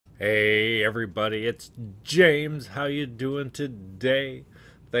Hey everybody, it's James. How you doing today?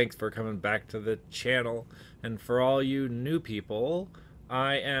 Thanks for coming back to the channel. And for all you new people,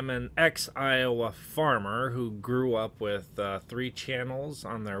 I am an ex-Iowa farmer who grew up with 3 channels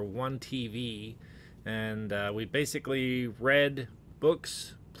on their one TV. And we basically read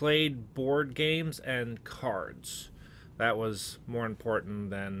books, played board games, and cards. That was more important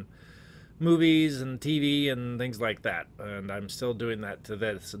than movies and TV and things like that, and I'm still doing that to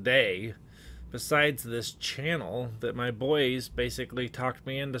this day, besides this channel that my boys basically talked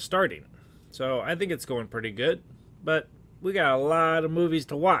me into starting. So I think it's going pretty good, but we got a lot of movies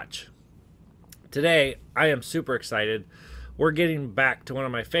to watch. Today I am super excited. We're getting back to one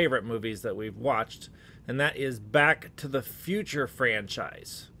of my favorite movies that we've watched, and that is Back to the Future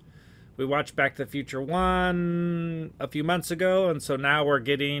franchise. We watched Back to the Future 1 a few months ago, and so now we're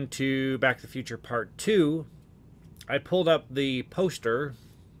getting to Back to the Future Part 2. I pulled up the poster,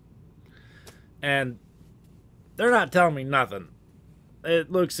 and they're not telling me nothing.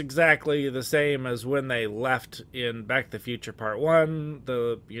 It looks exactly the same as when they left in Back to the Future Part 1.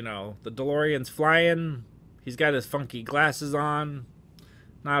 The DeLorean's flying. He's got his funky glasses on.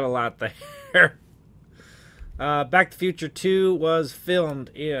 Not a lot there. Back to the Future 2 was filmed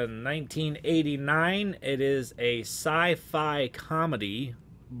in 1989. It is a sci-fi comedy,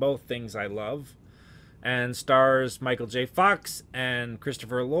 both things I love, and stars Michael J. Fox and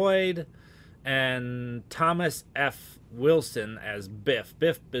Christopher Lloyd and Thomas F. Wilson as Biff.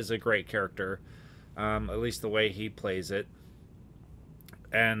 Biff is a great character, at least the way he plays it.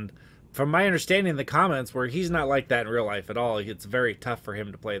 And from my understanding, the comments were he's not like that in real life at all. It's very tough for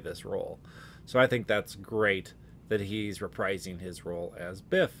him to play this role. So I think that's great that he's reprising his role as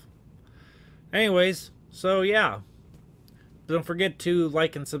Biff. Anyways, so yeah. Don't forget to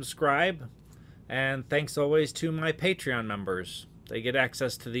like and subscribe. And thanks always to my Patreon members. They get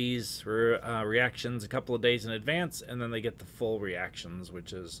access to these reactions a couple of days in advance, and then they get the full reactions,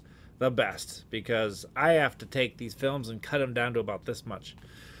 which is the best, because I have to take these films and cut them down to about this much.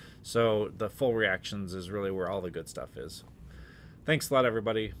 So the full reactions is really where all the good stuff is. Thanks a lot,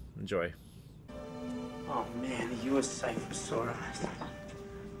 everybody. Enjoy. Oh man, are you a sight for sore eyes?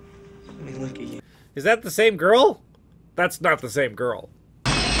 Let me look at you. Is that the same girl? That's not the same girl.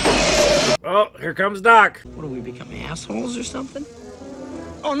 Oh, here comes Doc. What are we, becoming assholes or something?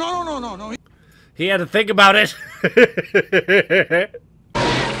 Oh, no. He had to think about it.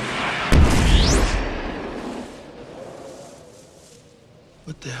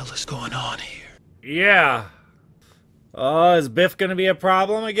 What the hell is going on here? Yeah. Oh, is Biff gonna be a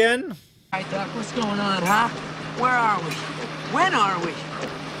problem again? Hi, Doc, what's going on, huh? Where are we? When are we?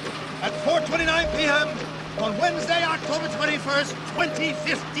 At 4:29 p.m. on Wednesday, October 21st,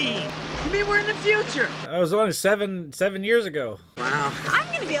 2015. You mean we're in the future? That was only seven years ago. Wow. I'm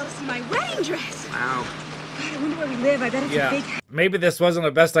gonna be able to see my wedding dress. Wow. God, I wonder where we live. I bet it's a big house. Maybe this wasn't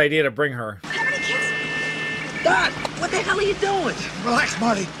the best idea to bring her. How many kids? Doc, what the hell are you doing? Relax,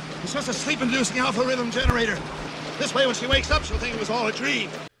 Marty. It's just a sleep-inducing alpha rhythm generator. This way, when she wakes up, she'll think it was all a dream.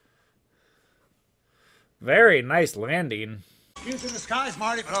 Very nice landing. Into the skies,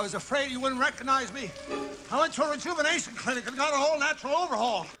 Marty, but I was afraid you wouldn't recognize me. I went to a rejuvenation clinic and got a whole natural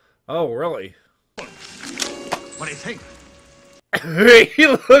overhaul. Oh, really? What do you think? He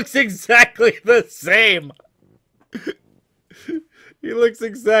looks exactly the same. He looks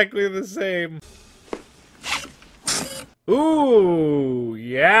exactly the same. Ooh,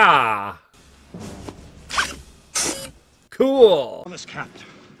 yeah. Cool. On this cap.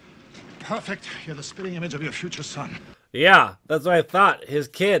 Perfect. You're the spitting image of your future son. Yeah, that's what I thought. His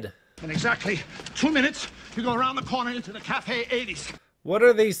kid. In exactly 2 minutes, you go around the corner into the Cafe 80s. What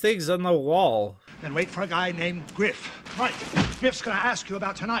are these things on the wall? Then wait for a guy named Griff. Right. Griff's gonna ask you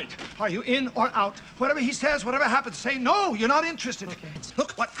about tonight. Are you in or out? Whatever he says, whatever happens, say no, you're not interested. Okay.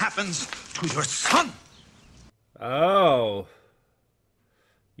 Look what happens to your son. Oh.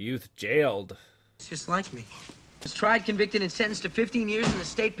 Youth jailed. It's just like me. Was tried, convicted, and sentenced to 15 years in the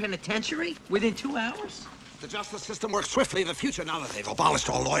state penitentiary within 2 hours? The justice system works swiftly in the future now that they've abolished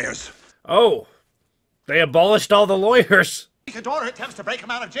all lawyers. Oh. They abolished all the lawyers. Your daughter attempts to break him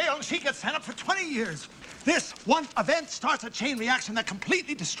out of jail, and she gets sent up for 20 years. This one event starts a chain reaction that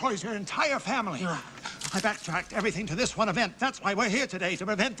completely destroys your entire family. I backtracked everything to this one event. That's why we're here today, to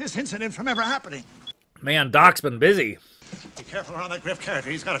prevent this incident from ever happening. Man, Doc's been busy. Be careful around that Griff character.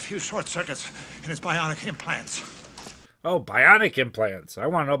 He's got a few short circuits in his bionic implants. Oh, bionic implants. I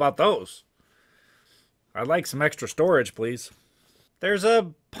want to know about those. I'd like some extra storage, please. There's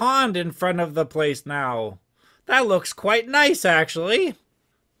a pond in front of the place now. That looks quite nice, actually.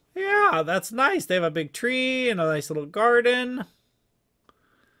 Yeah, that's nice. They have a big tree and a nice little garden.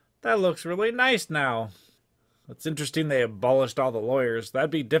 That looks really nice now. It's interesting they abolished all the lawyers. That'd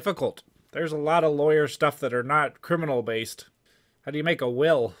be difficult. There's a lot of lawyer stuff that are not criminal based. How do you make a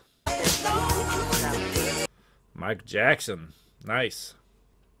will? Mike Jackson. Nice.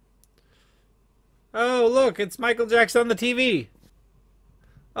 Oh, look, it's Michael Jackson on the TV.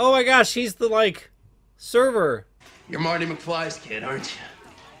 Oh my gosh, he's the, like, server. You're Marty McFly's kid, aren't you?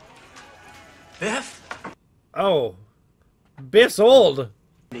 Biff? Oh. Biff's old.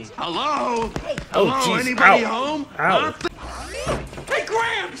 Hello? Oh, Hello, geez. anybody Ow. home? Ow. Hey,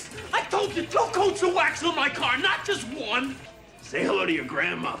 Gramps! I told you 2 coats of wax on my car, not just 1. Say hello to your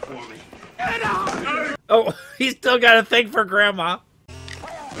grandma for me. Oh, he's still got a thing for Grandma.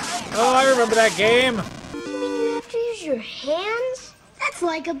 Oh, I remember that game. You mean you have to use your hands? That's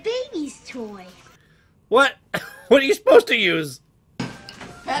like a baby's toy. What? What are you supposed to use?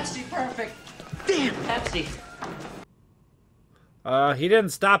 Pepsi, perfect. Damn, Pepsi. He didn't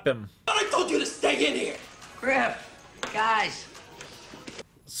stop him. I told you to stay in here. Griff, guys.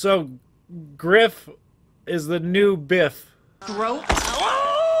 So, Griff is the new Biff. Throat.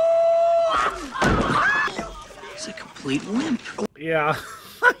 He's a complete wimp. Yeah,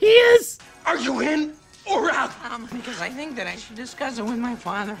 he is. Are you in or out? Because I think that I should discuss it with my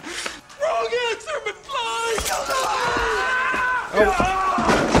father. Wrong answer, McFly!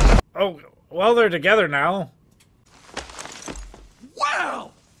 Oh, well, they're together now.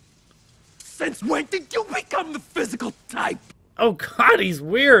 Wow! Since when did you become the physical type? Oh, God, he's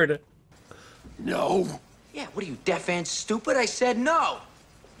weird. No. Yeah, what are you, deaf and stupid? I said no.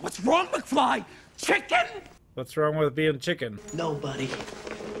 What's wrong, McFly? Chicken? What's wrong with being chicken? Nobody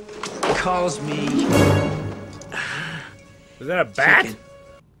calls me Is that a bat? chicken.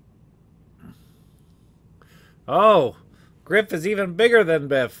 Oh, Griff is even bigger than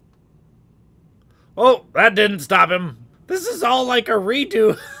Biff. Oh, that didn't stop him. This is all like a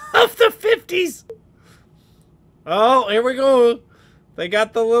redo of the 50s. Oh, here we go. They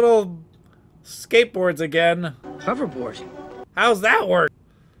got the little skateboards again. Hoverboard. How's that work?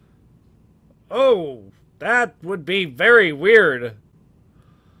 Oh, that would be very weird.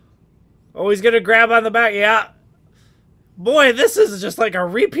 Oh, he's gonna grab on the back. Yeah. Boy, this is just like a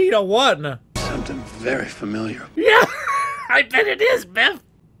repeat of 1. Something very familiar. Yeah, I bet it is, Biff.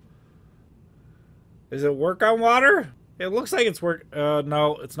 Does it work on water? It looks like it's work.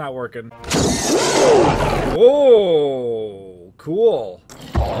 No, it's not working. Oh, cool.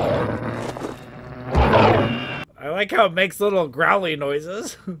 I like how it makes little growly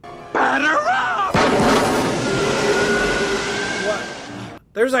noises. Batter up! What?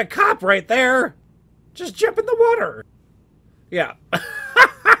 There's a cop right there. Just jump in the water. Yeah.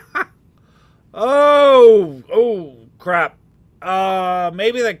 Oh, crap.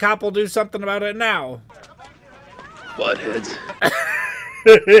 Maybe the cop will do something about it now. Buttheads.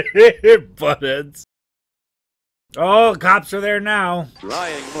 Buttheads. Oh, cops are there now.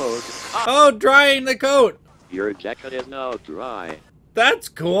 Drying mode. Oh, drying the coat. Your jacket is now dry. That's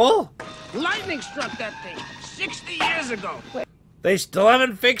cool. Lightning struck that thing 60 years ago. They still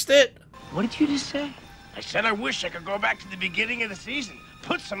haven't fixed it? What did you just say? I said I wish I could go back to the beginning of the season.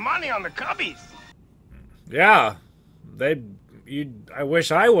 Put some money on the Cubbies. Yeah. I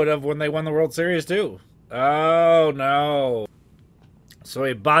wish I would have when they won the World Series too. Oh, no. So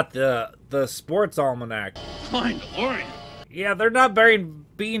he bought the sports almanac. Fine, DeLorean. Yeah, they're not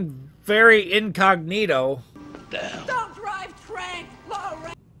being very incognito. Don't drive Trank,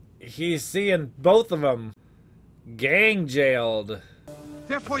 Lorraine. He's seeing both of them gang jailed.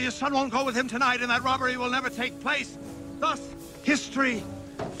 Therefore, your son won't go with him tonight, and that robbery will never take place. Thus, history,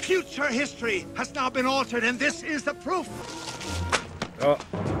 future history, has now been altered, and this is the proof. Oh,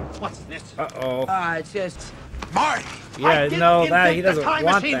 What's this? uh-oh. It's just... Marty! Yeah, I didn't no, that invent he doesn't the time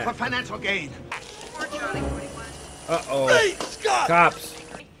want machine that. for financial gain. Uh-oh. Hey, Scott! Cops.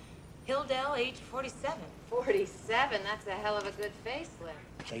 Hilldale, age 47. 47? That's a hell of a good facelift.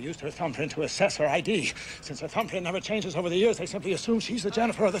 They used her thumbprint to assess her ID. Since her thumbprint never changes over the years, they simply assume she's the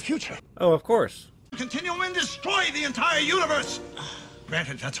Jennifer of the future. Oh, of course. Continue and destroy the entire universe.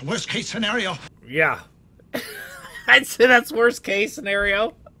 Granted, that's a worst-case scenario. Yeah. I'd say that's worst case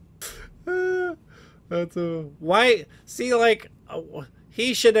scenario. That's a... Why? See, like,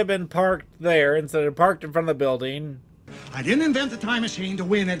 he should have been parked there instead of parked in front of the building. I didn't invent the time machine to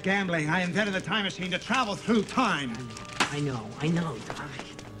win at gambling. I invented the time machine to travel through time. I know, Doc.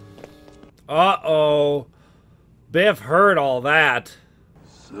 Uh-oh. Biff heard all that.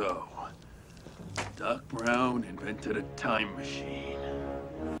 So, Doc Brown invented a time machine.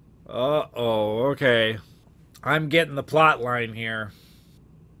 Uh-oh, okay. I'm getting the plot line here.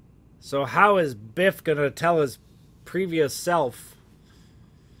 So how is Biff gonna tell his previous self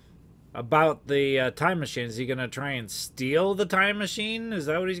about the time machine. Is he going to try and steal the time machine? Is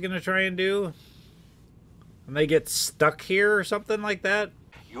that what he's going to try and do? And they get stuck here or something like that?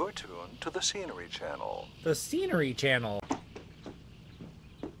 You're tuned to the Scenery Channel. The Scenery Channel.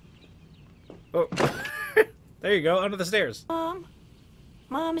 Oh, there you go, under the stairs.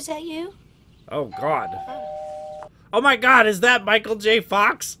 Mom, is that you? Oh, God. Oh, my God, is that Michael J.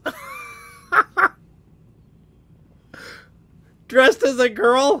 Fox? Dressed as a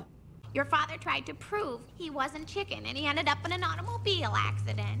girl? Your father tried to prove he wasn't chicken, and he ended up in an automobile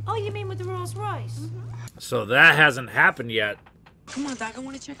accident. Oh, you mean with the Rolls Royce? So that hasn't happened yet. Come on, Doc, I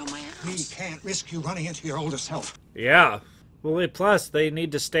want to check out my house. We can't risk you running into your older self. Yeah. Well, plus, they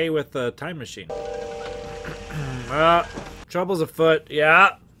need to stay with the time machine. Trouble's afoot.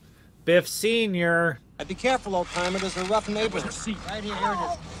 Yeah. Biff Sr. Be careful, old timer. There's a rough neighborhood. Right here, here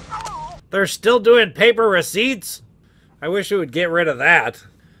it is. They're still doing paper receipts? I wish we would get rid of that.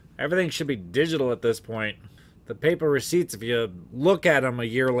 Everything should be digital at this point. The paper receipts, if you look at them a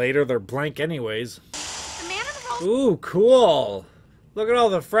year later, they're blank anyways. Ooh, cool. Look at all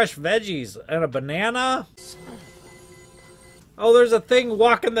the fresh veggies. And a banana. Oh, there's a thing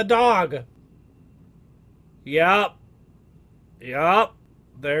walking the dog. Yup. Yup.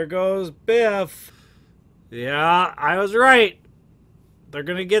 There goes Biff. Yeah, I was right. They're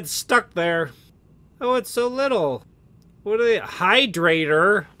gonna get stuck there. Oh, it's so little. What are they?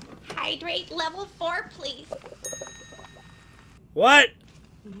 Hydrator? Hydrate level 4, please. What?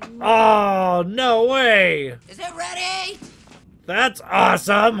 Oh, no way. Is it ready? That's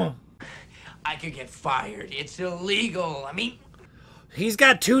awesome. I could get fired. It's illegal. I mean... He's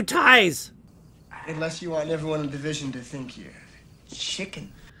got 2 ties. Unless you want everyone in the division to think you're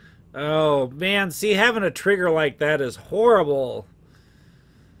chicken. Oh, man. See, having a trigger like that is horrible.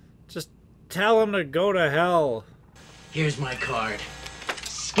 Just tell him to go to hell. Here's my card.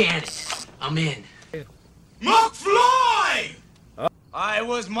 Scan it. I'm in. McFly! I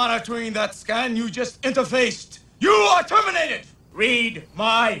was monitoring that scan you just interfaced. You are terminated. Read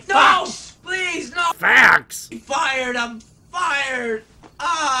my facts. No! Please, no! Facts? I'm fired. I'm fired.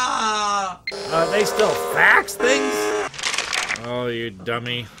 Ah! They still fax things? Oh, you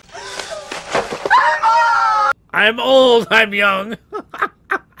dummy. I'm old. I'm young.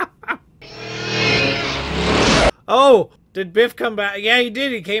 Oh, did Biff come back? Yeah, he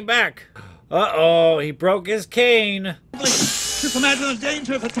did. He came back. Uh-oh, he broke his cane. Just imagine the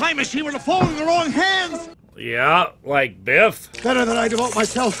danger if the time machine were to fall in the wrong hands. Yeah, like Biff. It's better that I devote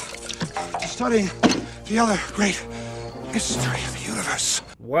myself to studying the other great mystery of the universe.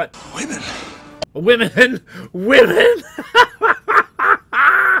 What? Women. Women? Women?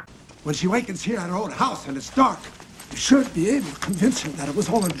 When she wakens here at her own house and it's dark, you should be able to convince her that it was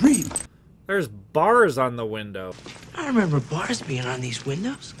all a dream. There's bars on the window. I remember bars being on these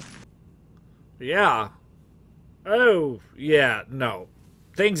windows. Yeah. Oh, yeah, no.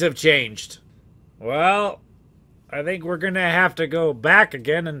 Things have changed. Well, I think we're gonna have to go back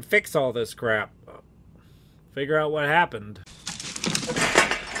again and fix all this crap. Figure out what happened.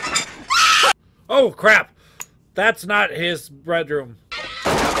 Oh, crap! That's not his bedroom.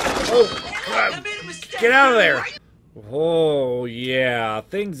 Oh, crap. Get out of there! Oh, yeah.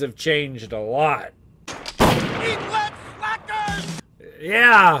 Things have changed a lot. Eat lead, slackers!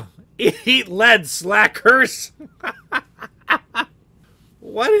 Yeah. Eat lead, slackers.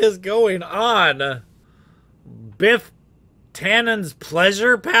 What is going on? Biff Tannen's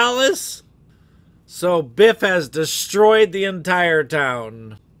Pleasure Palace? So Biff has destroyed the entire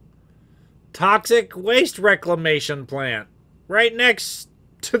town. Toxic waste reclamation plant. Right next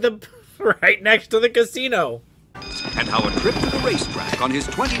to the casino. And how a trip to the racetrack on his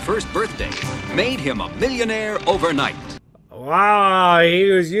 21st birthday made him a millionaire overnight. Wow, he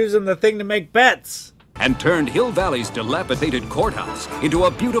was using the thing to make bets. And turned Hill Valley's dilapidated courthouse into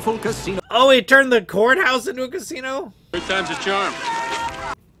a beautiful casino. Oh, he turned the courthouse into a casino? 3 times the charm.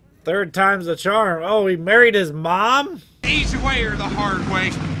 3rd time's the charm. Oh, he married his mom? Easy way or the hard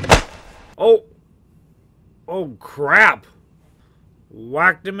way? Oh. Oh, crap.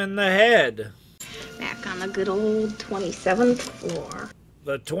 Whacked him in the head. Back on the good old 27th floor.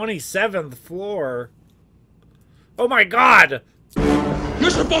 The 27th floor? Oh my God! You're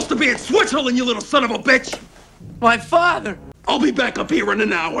supposed to be in Switzerland, you little son of a bitch! My father! I'll be back up here in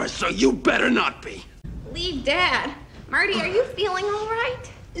an hour, so you better not be. Leave Dad. Marty, are you feeling all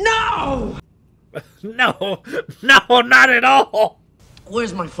right? No! No, not at all!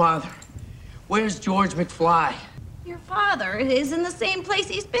 Where's my father? Where's George McFly? Your father is in the same place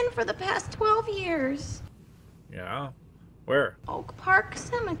he's been for the past 12 years. Yeah? Where? Oak Park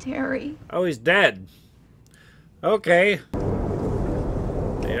Cemetery. Oh, he's dead. Okay.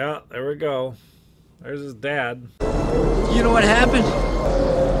 Yeah, there we go. There's his dad. You know what happened?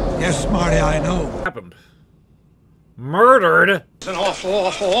 Yes, Marty, I know. What happened? Murdered? It's an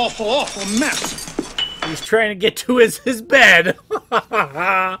awful mess. He's trying to get to his bed.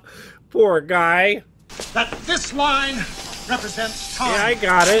 Poor guy. That this line represents time. Yeah, I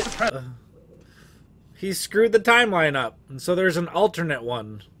got it. He screwed the timeline up, and so there's an alternate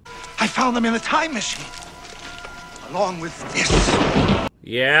one. I found them in a time machine, along with this.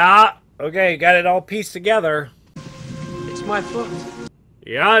 Yeah. Okay, got it all pieced together. It's my fault.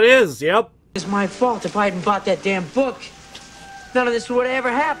 Yeah, it is. Yep. It's my fault. If I hadn't bought that damn book, none of this would have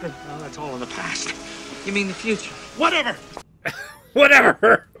ever happened. Well, that's all in the past. You mean the future? Whatever.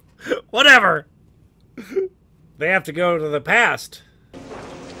 Whatever. Whatever. They have to go to the past.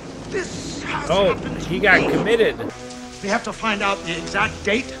 This has Oh, happened he to got me. committed. We have to find out the exact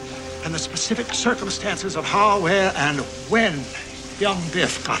date and the specific circumstances of how, where, and when young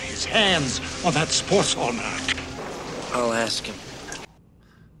Biff got his hands on that sports almanac. I'll ask him.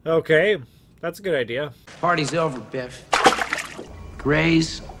 Okay, that's a good idea. Party's over, Biff.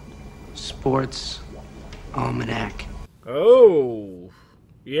 Gray's Sports Almanac. Oh.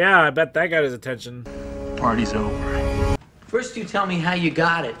 Yeah, I bet that got his attention. Party's over. First, you tell me how you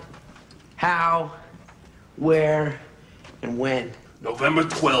got it. How, where, and when. November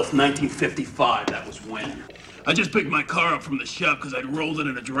 12th, 1955, that was when. I just picked my car up from the shop because I'd rolled it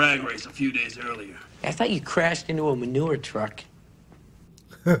in a drag race a few days earlier. I thought you crashed into a manure truck.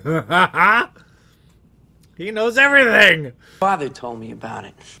 He knows everything. Father told me about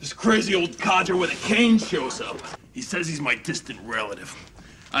it. This crazy old codger with a cane shows up. He says he's my distant relative.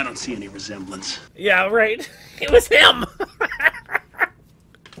 I don't see any resemblance. Yeah, right. It was him.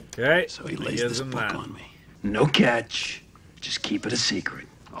 Okay. So he lays this book on me. No catch. Just keep it a secret.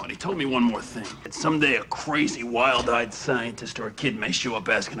 Oh, and he told me one more thing. That someday a crazy, wild-eyed scientist or a kid may show up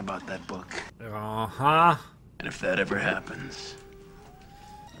asking about that book. Uh-huh. And if that ever happens...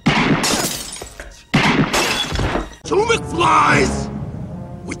 Two McFlys!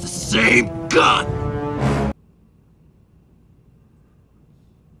 With the same gun!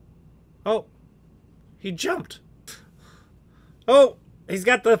 Oh. He jumped. Oh, he's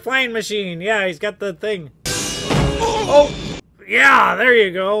got the flying machine. Yeah, he's got the thing. Oh, yeah, there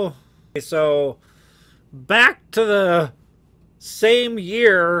you go. So, back to the same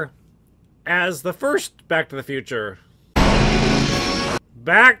year as the first Back to the Future.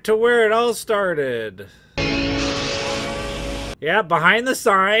 Back to where it all started. Yeah, behind the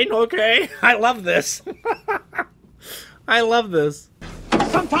sign. Okay, I love this. I love this.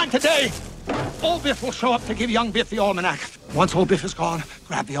 Sometime today, old Biff will show up to give young Biff the almanac. Once old Biff is gone,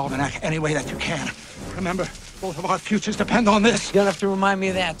 grab the almanac any way that you can. Remember, both of our futures depend on this. You don't have to remind me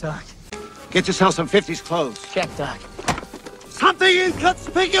of that, Doc. Get yourself some 50s clothes. Check, Doc. Something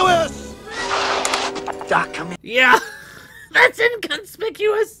inconspicuous! Doc, come in. Yeah, that's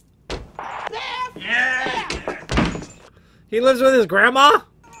inconspicuous. Yeah! He lives with his grandma?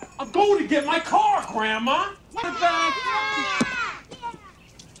 I'm going to get my car, Grandma!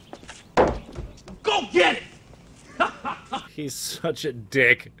 Go get it! He's such a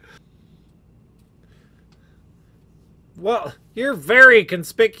dick. Well, you're very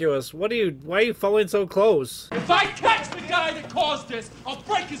conspicuous. Why are you following so close? If I catch the guy that caused this, I'll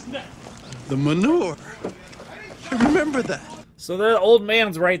break his neck! The manure. I remember that. So the old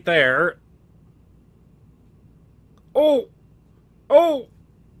man's right there. Oh! Oh!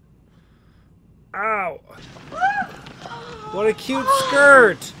 Ow. What a cute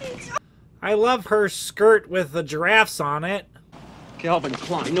skirt! I love her skirt with the giraffes on it. Calvin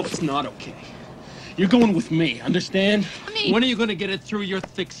Klein, no, it's not okay. You're going with me, understand? When are you gonna get it through your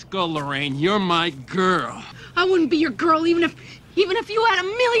thick skull, Lorraine? You're my girl. I wouldn't be your girl even if you had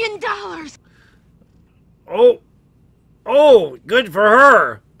 $1 million. Oh! Oh, good for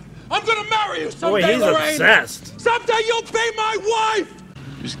her! I'm gonna marry you someday, Boy, he's Lorraine. obsessed. Someday you'll be my wife!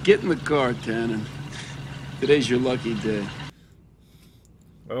 Just get in the car, Tannen. Today's your lucky day.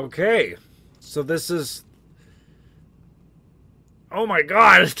 Okay. So this is... Oh my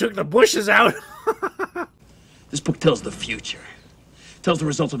god, it took the bushes out! This book tells the future. Tells the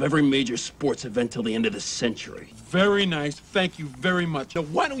results of every major sports event till the end of the century. Very nice. Thank you very much. Now,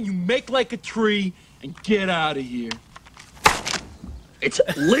 why don't you make like a tree and get out of here? It's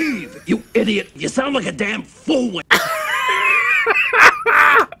leave, you idiot. You sound like a damn fool.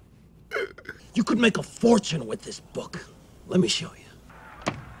 You could make a fortune with this book. Let me show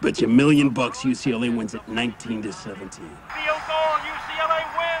you. Bet you $1 million UCLA wins it 19 to 17. Field goal, UCLA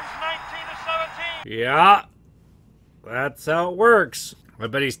wins 19 to 17. Yeah. That's how it works. I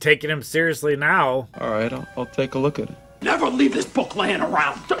bet he's taking him seriously now. All right, I'll take a look at it. Never leave this book laying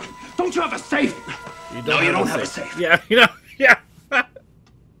around. Don't you have a safe? You don't have a safe. Yeah, yeah.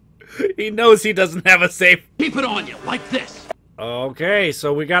 He knows he doesn't have a safe. Keep it on you, like this. Okay,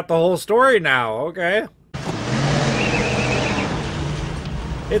 so we got the whole story now. Okay.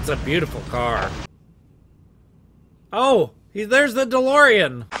 It's a beautiful car. Oh, there's the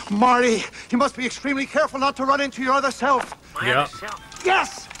DeLorean. Marty, you must be extremely careful not to run into your other self. Yeah.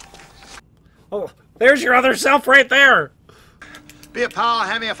 Yes! Oh, there's your other self right there. Be a pal,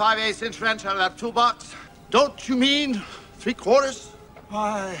 hand me a 5/8 inch wrench out of that toolbox. Don't you mean 3/4?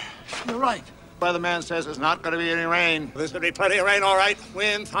 Why, you're right. Weatherman says there's not going to be any rain. There's going to be plenty of rain, all right.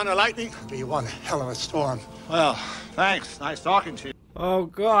 Wind, thunder, lightning. Be one hell of a storm. Well, thanks. Nice talking to you. Oh,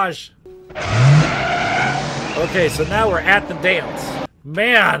 gosh. Okay, so now we're at the dance.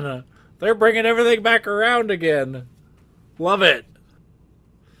 Man, they're bringing everything back around again. Love it.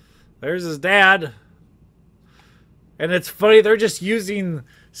 There's his dad. And it's funny, they're just using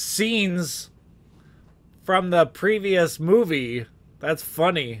scenes from the previous movie. That's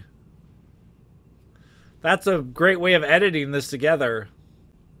funny. That's a great way of editing this together.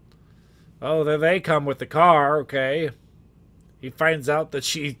 Oh, there they come with the car, okay. He finds out that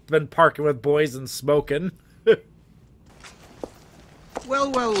she's been parking with boys and smoking.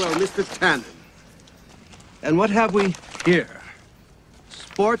 Well, Mr. Tannen. And what have we here?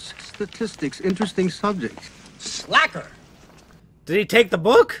 Sports statistics, interesting subject. Slacker! Did he take the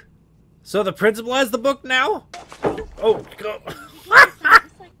book? So the principal has the book now? Oh, go.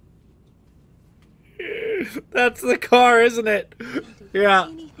 That's the car, isn't it?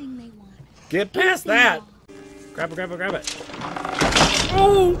 Yeah. Get past that. Grab it, grab it.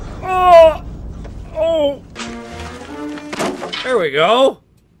 Oh! Oh! Oh! There we go.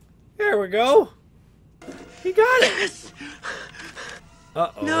 There we go. He got it. Yes.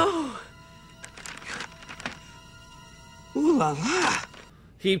 Uh-oh. No. Ooh la la.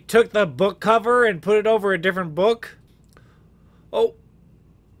 He took the book cover and put it over a different book. Oh.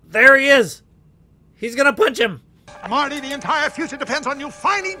 There he is. He's gonna punch him. Marty, the entire future depends on you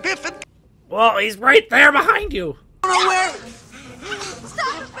finding Biff and... Well, he's right there behind you. Where?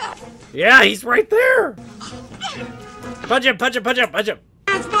 Yeah, he's right there. Punch him, punch him, punch him, punch him.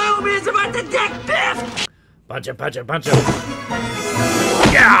 It's my old man's about to deck Biff! Punch him, punch him, punch him.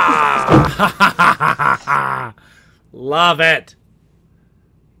 Yeah! Love it.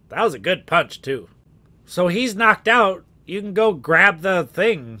 That was a good punch, too. So he's knocked out. You can go grab the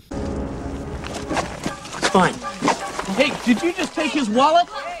thing. It's fine. Hey, did you just take his wallet?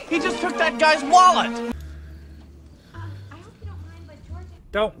 He just took that guy's wallet.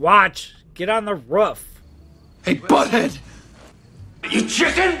 Don't watch. Get on the roof. Hey, butthead! You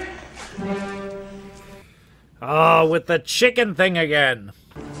chicken? Oh, with the chicken thing again.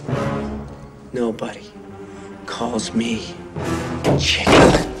 Nobody calls me chicken.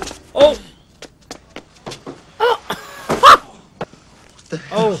 Oh!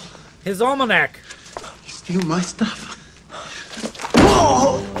 Oh, his almanac. You steal my stuff?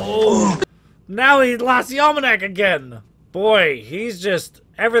 Oh! Now he lost the almanac again. Boy, he's just...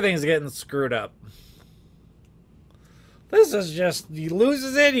 Everything's getting screwed up. This is just... He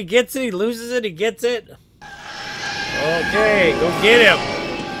loses it, he gets it, he loses it, he gets it. Okay, go get him.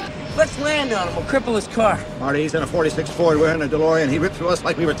 Let's land on him. We'll cripple his car. Marty, he's in a 46 Ford. We're in a DeLorean. He ripped through us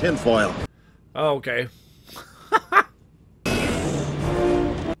like we were tinfoil. Oh, okay.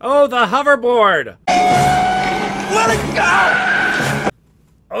 Oh, the hoverboard. Let it go!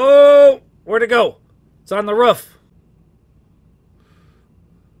 Oh, where'd it go? It's on the roof.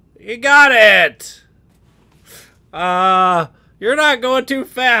 You got it. You're not going too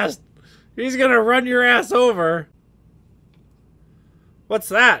fast. He's gonna run your ass over. What's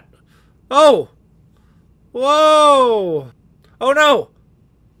that? Oh! Whoa! Oh no!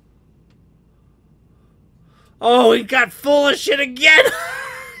 Oh, he got full of shit again!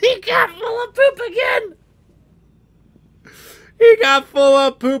 He got full of poop again! He got full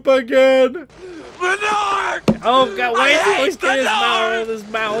of poop again! Bernard! Oh god, why is he always getting his mouth out of his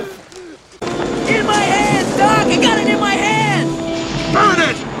mouth? In my hands, Doc! I got it in my hands! Burn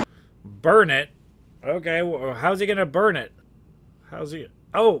it! Burn it? Okay, well, how's he gonna burn it? How's he...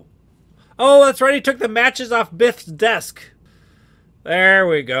 Oh! Oh, that's right, he took the matches off Biff's desk. There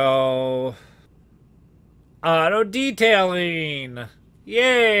we go. Auto detailing!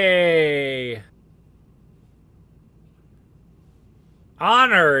 Yay!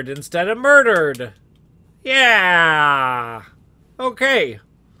 Honored instead of murdered. Yeah! Okay.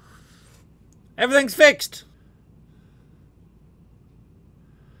 Everything's fixed.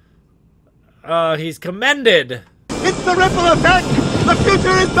 He's commended. It's the ripple effect! The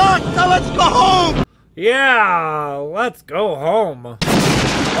future is dark, so let's go home! Yeah, let's go home.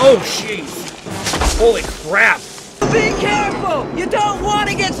 Oh, jeez. Holy crap. Be careful! You don't want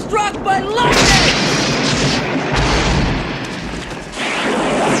to get struck by lightning!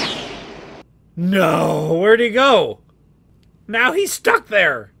 No, where'd he go? Now he's stuck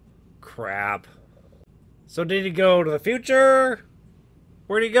there. Crap. So did he go to the future?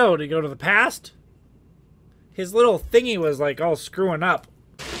 Where'd he go? Did he go to the past? His little thingy was like all screwing up.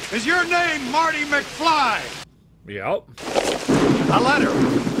 Is your name Marty McFly? Yep. A letter.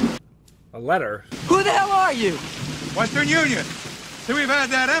 A letter? Who the hell are you? Western Union. See, we've had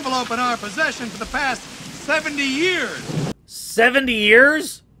that envelope in our possession for the past 70 years. 70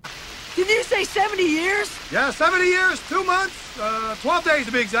 years? Did you say 70 years? Yeah, 70 years, 2 months, 12 days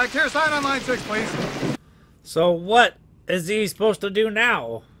to be exact. Here, sign on line 6, please. So what is he supposed to do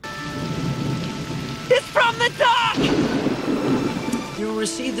now? It's from the dock! You'll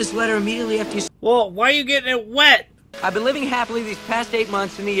receive this letter immediately after you... Well, why are you getting it wet? I've been living happily these past 8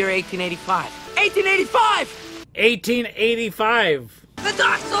 months in the year 1885. 1885! 1885. The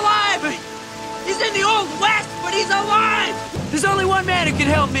doc's alive! He's in the Old West, but he's alive! There's only one man who can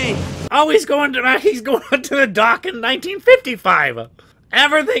help me. Oh, he's going to the dock in 1955.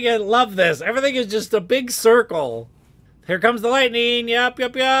 Everything, I love this. Everything is just a big circle. Here comes the lightning. Yup,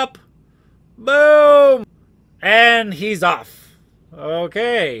 yup, yup. Boom! And he's off.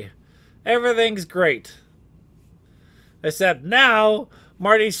 Okay. Everything's great. Except now,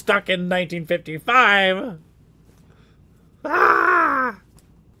 Marty's stuck in 1955. Ah!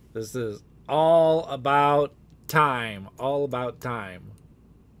 This is all about time. All about time.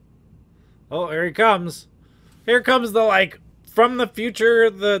 Oh, here he comes. Here comes the, like, from the future,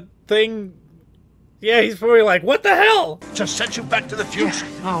 the thing. Yeah, he's probably like, what the hell? Just sent you back to the future.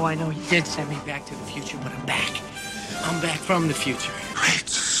 Yeah. Oh, I know he did send me back to the future, but I'm back. I'm back from the future. Great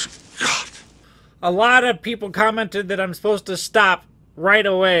Scott. A lot of people commented that I'm supposed to stop right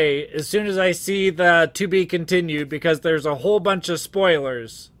away as soon as I see the to be continued because there's a whole bunch of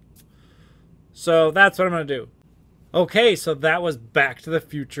spoilers. So that's what I'm going to do. Okay, so that was Back to the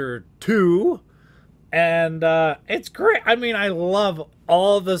Future 2. And it's great. I mean, I love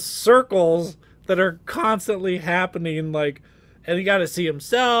all the circles that are constantly happening. Like, and he got to see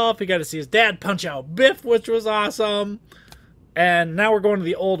himself. He got to see his dad punch out Biff, which was awesome. And now we're going to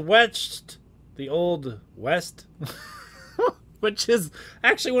the Old West. The Old West? Which is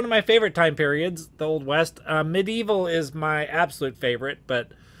actually one of my favorite time periods, the Old West. Medieval is my absolute favorite,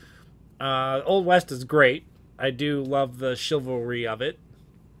 but Old West is great. I do love the chivalry of it.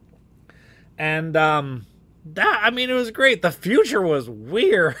 And I mean, it was great. The future was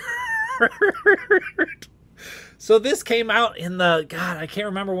weird. So this came out in the, God, I can't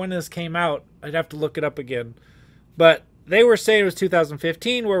remember when this came out. I'd have to look it up again. But they were saying it was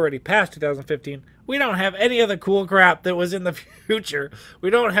 2015. We're already past 2015. We don't have any of the cool crap that was in the future. We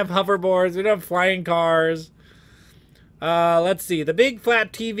don't have hoverboards. We don't have flying cars. Let's see. The big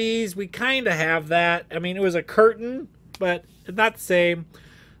flat TVs, we kind of have that. I mean, it was a curtain, but it's not the same.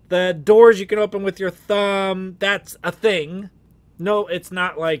 The doors you can open with your thumb, that's a thing. No, it's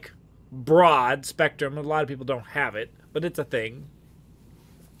not like broad spectrum. A lot of people don't have it, but it's a thing.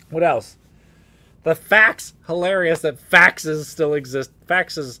 What else? The fax, hilarious that faxes still exist.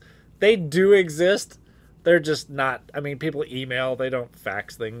 Faxes, they do exist. They're just not, I mean, people email, they don't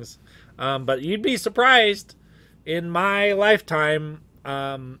fax things. But you'd be surprised. In my lifetime,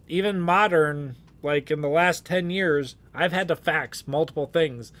 even modern, like in the last 10 years, I've had to fax multiple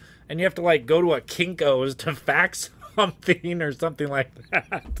things. And you have to like go to a Kinko's to fax something or something like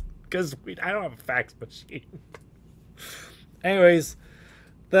that. Because I don't have a fax machine. Anyways,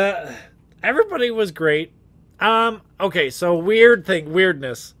 everybody was great. Okay, so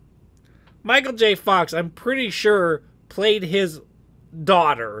weirdness. Michael J. Fox, I'm pretty sure, played his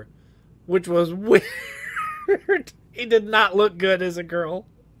daughter, which was weird. He did not look good as a girl.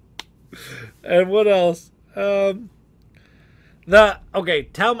 And what else? I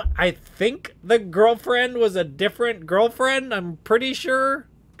think the girlfriend was a different girlfriend. I'm pretty sure,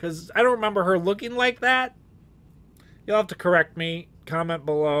 because I don't remember her looking like that. You'll have to correct me. Comment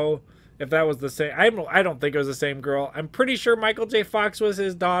below if that was the same. I don't think it was the same girl. I'm pretty sure Michael J. Fox was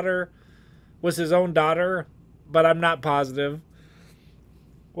his daughter, was his own daughter, but I'm not positive.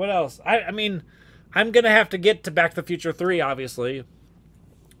 What else? I mean, I'm going to have to get to Back to the Future 3, obviously.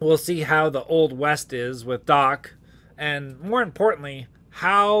 We'll see how the Old West is with Doc. And more importantly,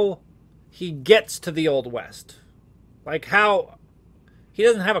 how he gets to the Old West. Like how he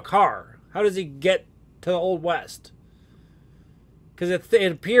doesn't have a car. How does he get to the Old West? Because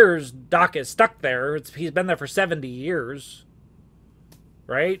it appears Doc is stuck there. He's been there for 70 years.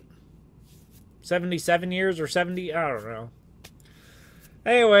 Right? 77 years or 70, I don't know.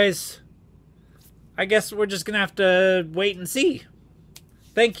 Anyways, I guess we're just gonna have to wait and see.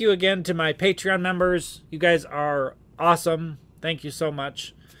 Thank you again to my Patreon members. You guys are awesome. Thank you so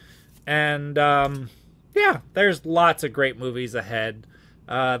much. And yeah, there's lots of great movies ahead.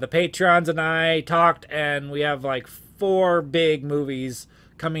 The Patrons and I talked, and we have like 4 big movies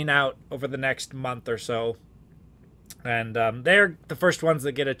coming out over the next month or so. And they're the first ones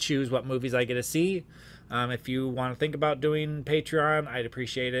that get to choose what movies I get to see. If you want to think about doing Patreon, I'd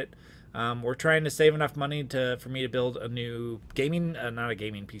appreciate it. We're trying to save enough money for me to build a new gaming, not a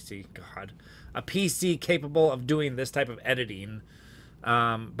gaming PC, God, a PC capable of doing this type of editing.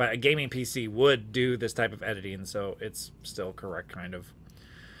 But a gaming PC would do this type of editing, so it's still correct, kind of.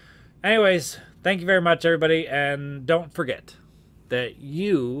 Anyways, thank you very much, everybody, and don't forget that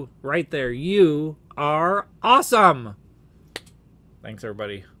you, right there, you are awesome! Thanks,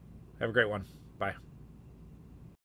 everybody. Have a great one. Bye.